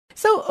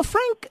So,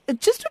 Frank,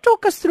 just to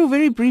talk us through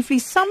very briefly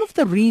some of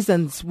the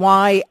reasons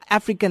why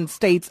African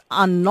states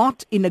are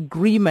not in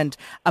agreement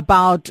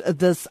about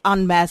this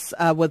en masse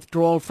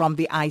withdrawal from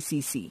the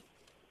ICC.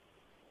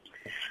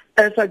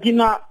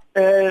 Sakina,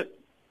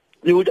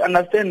 you would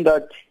understand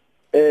that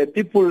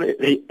people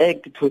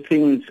react to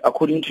things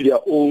according to their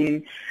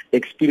own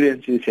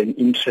experiences and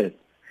interests.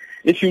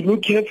 If you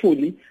look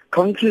carefully,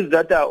 countries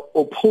that are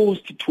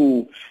opposed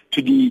to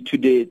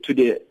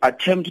the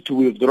attempt to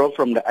withdraw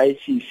from the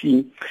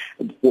ICC,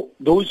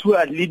 those who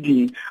are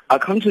leading are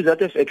countries that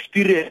have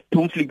experienced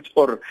conflicts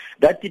or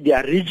that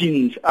their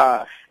regions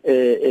are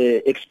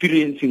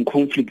experiencing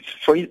conflicts.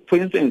 For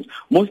instance,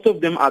 most of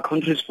them are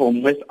countries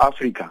from West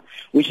Africa,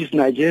 which is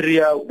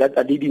Nigeria, that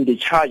are leading the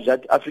charge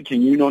that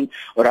African Union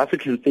or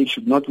African states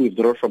should not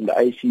withdraw from the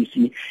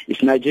ICC.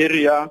 It's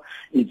Nigeria,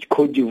 it's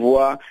Cote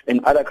d'Ivoire,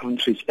 and other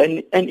countries.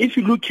 And if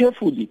you look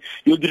carefully,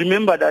 you'll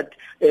remember that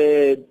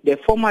the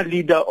former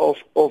leader of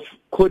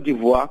Cote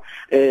d'Ivoire,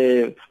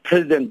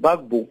 President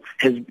Gbagbo,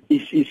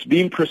 is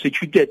being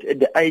prosecuted at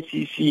the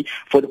ICC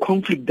for the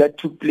conflict that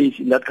took place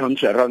in that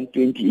country around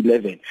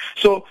 2011.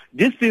 So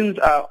these things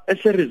are as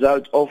a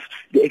result of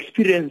the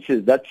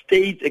experiences that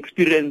states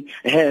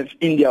have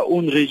in their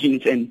own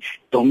regions and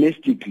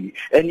domestically.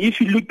 And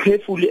if you look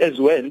carefully as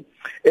well,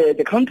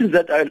 the countries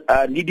that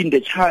are leading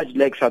the charge,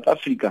 like South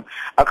Africa,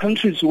 are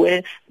countries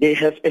where they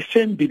have a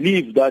firm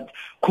belief that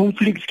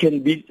conflicts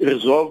can be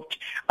resolved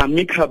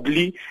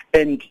amicably,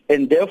 and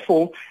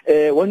therefore,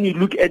 when you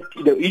look at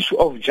the issue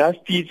of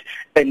justice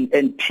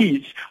and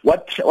peace,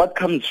 what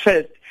comes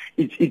first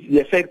is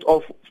the fact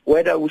of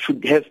whether we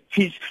should have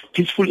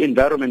peaceful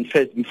environment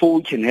first before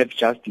we can have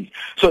justice.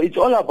 So it's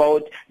all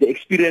about the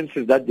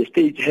experiences that the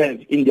states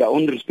have in their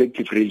own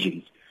respective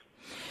regions.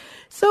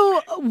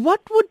 So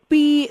what would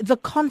be the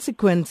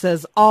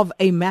consequences of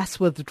a mass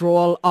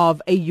withdrawal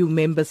of AU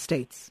member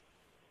states?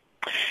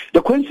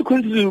 The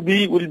consequences will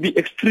be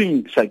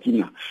extreme,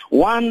 Sakina.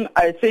 One,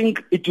 I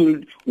think it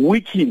will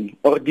weaken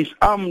or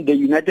disarm the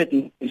United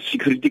Nations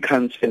Security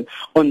Council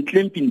on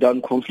clamping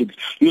down conflicts.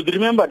 You'll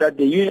remember that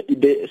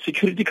the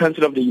Security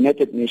Council of the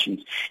United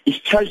Nations is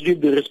charged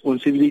with the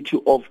responsibility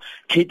of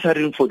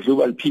catering for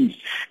global peace.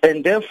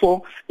 And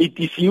therefore, it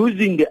is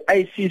using the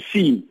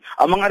ICC.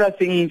 Among other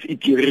things,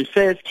 it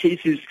refers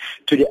cases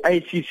to the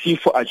ICC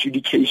for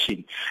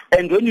adjudication.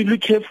 And when you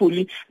look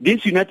carefully,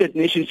 this United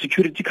Nations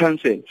Security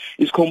Council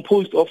is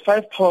composed of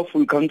 5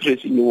 powerful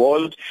countries in the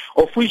world,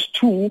 of which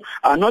 2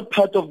 are not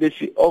part of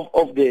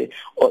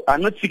are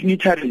not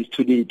signatories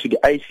to the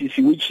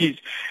ICC, which is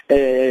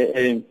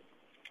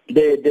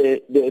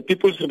the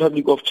People's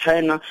Republic of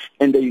China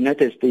and the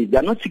United States. They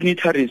are not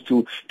signatories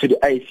to the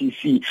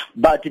ICC,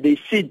 but they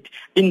sit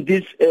in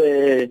this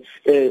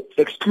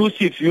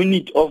exclusive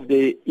unit of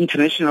the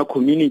international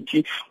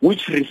community,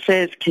 which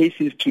refers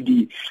cases to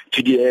the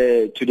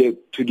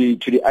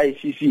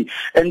ICC.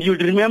 And you'll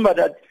remember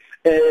that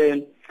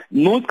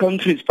most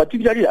countries,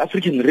 particularly the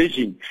African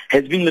region,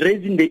 has been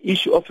raising the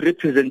issue of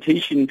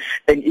representation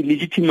and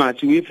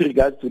illegitimacy with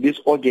regards to this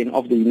organ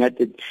of the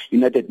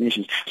United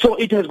Nations. So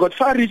it has got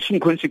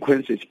far-reaching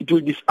consequences. It will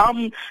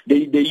disarm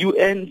the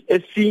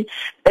UNSC,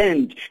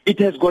 and it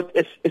has got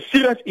a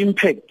serious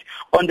impact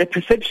on the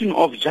perception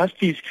of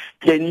justice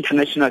in the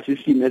international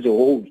system as a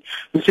whole.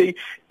 To say,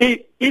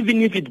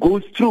 even if it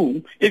goes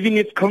through, even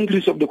if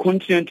countries of the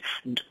continent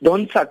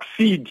don't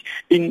succeed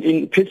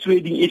in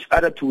persuading each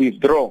other to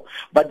withdraw,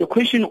 but the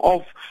question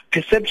of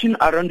perception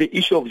around the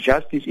issue of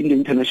justice in the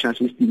international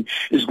system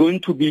is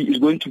going to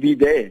be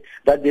there.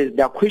 That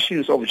there are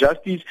questions of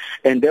justice,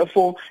 and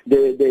therefore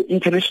the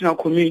international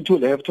community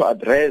will have to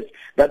address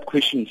that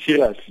question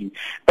seriously.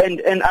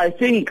 And I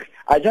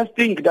just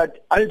think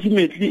that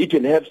ultimately it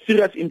will have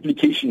serious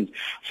implications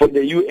for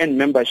the UN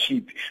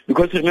membership,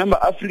 because remember,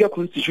 Africa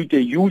constitutes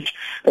a huge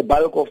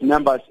bulk of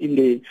members in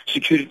the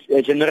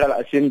Security General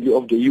Assembly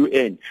of the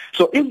UN.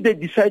 So if they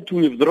decide to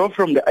withdraw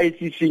from the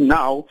ICC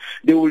now,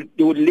 they will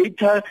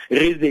later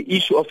raise the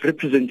issue of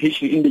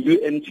representation in the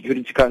UN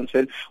Security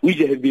Council, which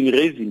they have been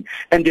raising,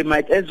 and they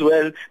might as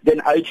well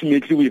then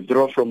ultimately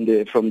withdraw from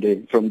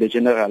the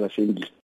General Assembly.